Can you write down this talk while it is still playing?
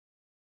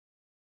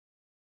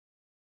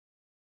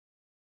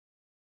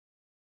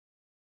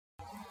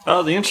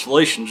The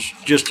installation's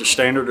just as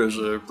standard as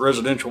a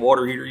residential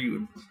water heater you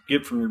would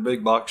get from your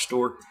big box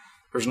store.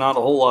 There's not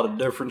a whole lot of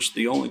difference.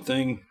 The only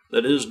thing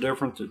that is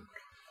different that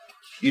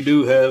you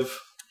do have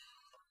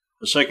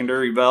a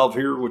secondary valve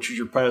here, which is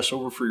your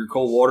passover for your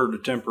cold water to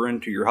temper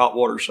into your hot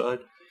water side.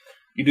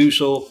 You do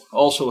so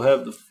also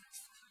have the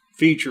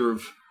feature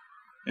of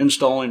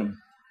installing a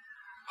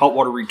hot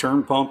water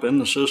return pump in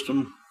the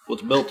system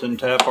with a built-in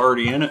tap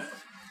already in it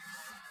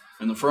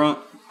in the front.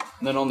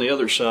 And then on the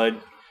other side,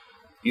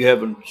 you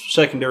have a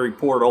secondary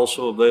port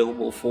also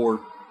available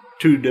for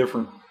 2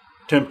 different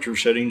temperature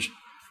settings.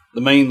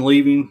 The main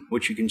leaving,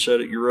 which you can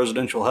set at your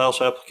residential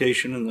house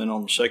application, and then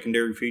on the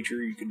secondary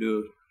feature, you can do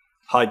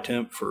a high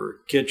temp for a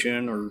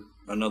kitchen or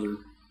another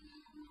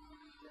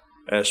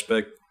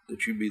aspect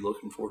that you'd be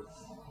looking for.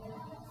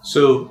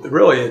 So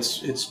really,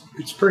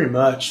 it's pretty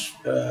much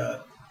a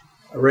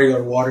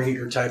regular water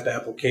heater type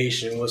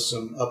application with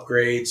some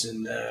upgrades,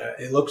 and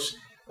it looks.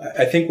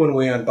 I think when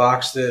we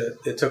unboxed it,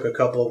 it took a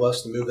couple of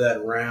us to move that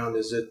around.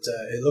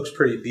 It looks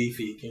pretty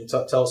beefy. Can you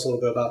tell us a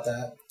little bit about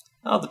that?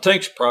 The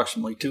tank's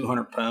approximately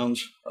 200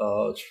 pounds.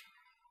 It's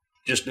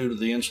just due to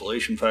the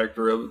insulation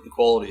factor of it, the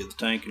quality of the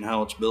tank, and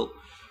how it's built.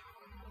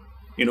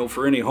 You know,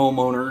 for any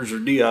homeowners or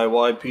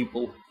DIY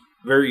people,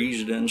 very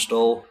easy to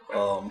install.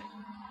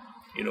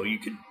 You know, you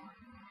could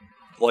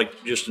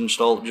just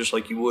install it just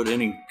like you would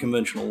any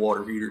conventional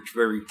water heater. It's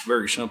very,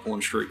 very simple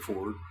and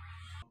straightforward.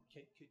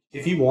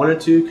 If you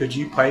wanted to, could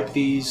you pipe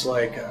these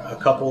like a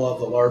couple of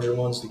the larger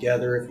ones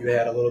together if you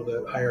had a little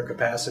bit higher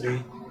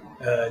capacity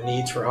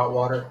needs for hot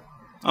water?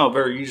 Oh,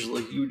 very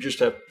easily. You would just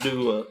have to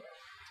do,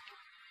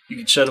 you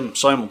could set them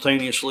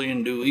simultaneously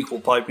and do equal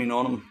piping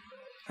on them,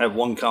 have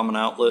one common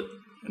outlet,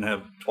 and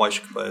have twice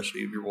the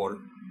capacity of your water.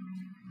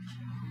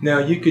 Now,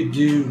 you could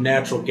do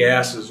natural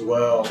gas as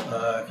well.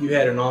 If you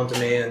had an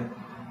on-demand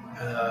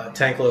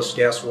tankless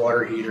gas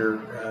water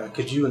heater,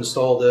 could you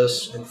install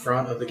this in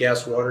front of the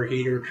gas water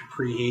heater to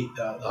preheat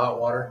the hot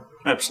water?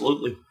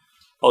 Absolutely.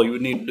 All you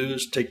would need to do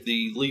is take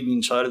the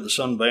leaving side of the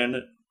Sun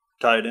Bandit,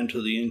 tie it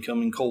into the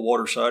incoming cold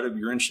water side of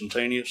your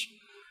instantaneous,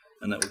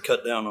 and that would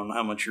cut down on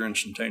how much your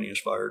instantaneous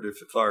fired,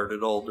 if it fired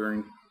at all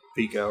during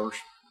peak hours.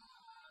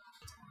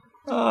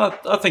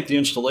 I think the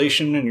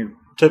installation in your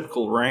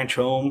typical ranch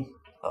home,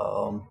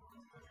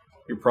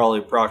 you're probably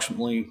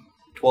approximately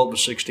 12 to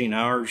 16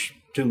 hours,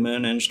 2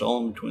 men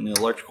installing between the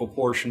electrical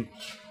portion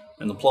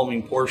and the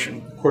plumbing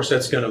portion. Of course,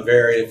 that's going to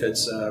vary if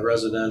it's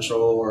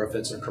residential or if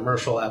it's a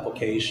commercial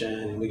application,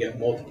 and we get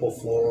multiple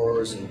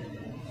floors and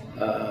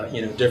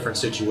you know, different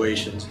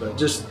situations. But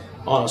just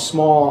on a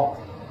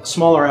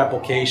smaller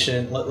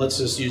application, let's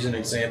just use an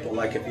example.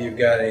 Like if you've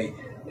got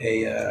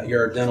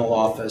you're a dental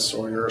office,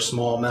 or you're a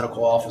small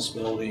medical office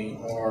building,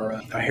 or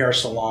a hair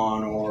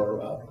salon, or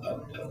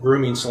a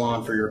grooming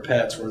salon for your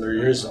pets, where there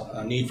is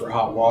a need for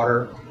hot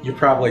water, you're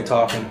probably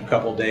talking a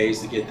couple days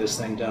to get this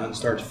thing done,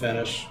 start to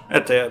finish.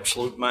 At the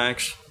absolute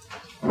max.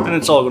 And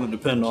it's all going to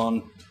depend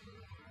on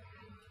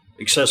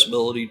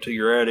accessibility to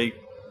your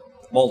attic,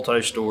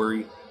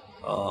 multi-story.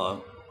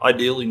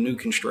 Ideally, new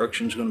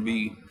construction is going to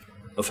be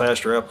a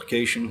faster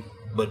application,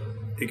 but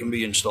it can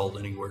be installed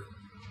anywhere.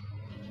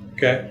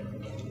 Okay.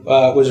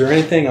 Was there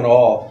anything at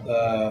all,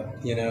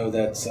 you know,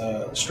 that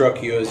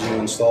struck you as you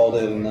installed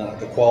it, and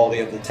the quality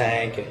of the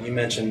tank? And you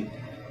mentioned,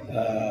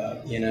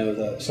 you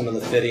know, some of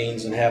the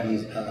fittings and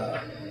having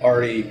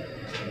already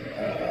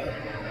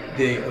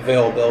the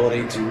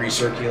availability to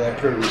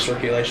put a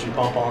recirculation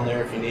pump on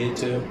there if you needed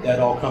to. That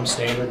all comes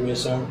standard, we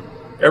assume?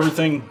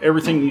 Everything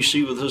you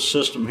see with this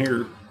system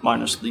here,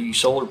 minus the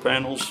solar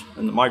panels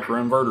and the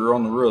microinverter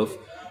on the roof,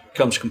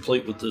 comes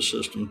complete with this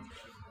system.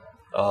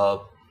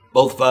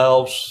 Both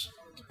valves,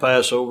 the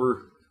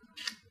passover,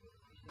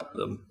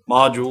 the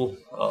module,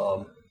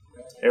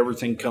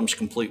 everything comes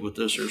complete with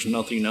this. There's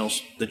nothing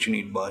else that you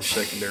need to buy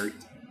secondary.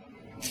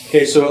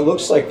 Okay, so it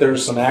looks like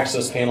there's some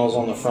access panels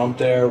on the front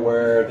there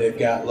where they've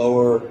got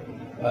lower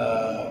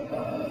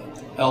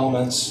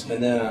elements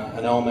and then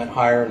an element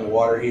higher in the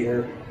water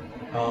heater.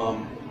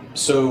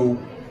 So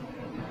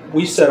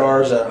we set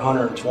ours at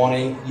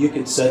 120. You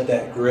could set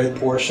that grid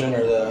portion,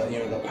 or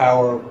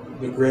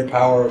the grid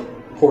power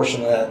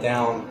portion of that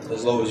down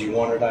as low as you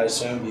wanted. I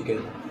assume you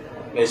could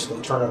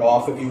basically turn it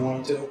off if you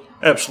wanted to.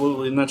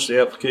 Absolutely, and that's the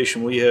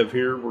application we have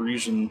here. We're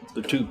using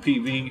the 2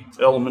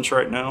 PV elements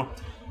right now.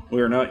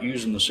 We are not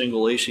using the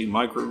single AC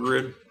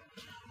microgrid.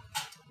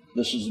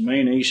 This is the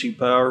main AC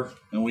power,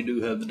 and we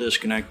do have the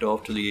disconnect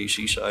off to the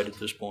AC side at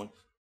this point.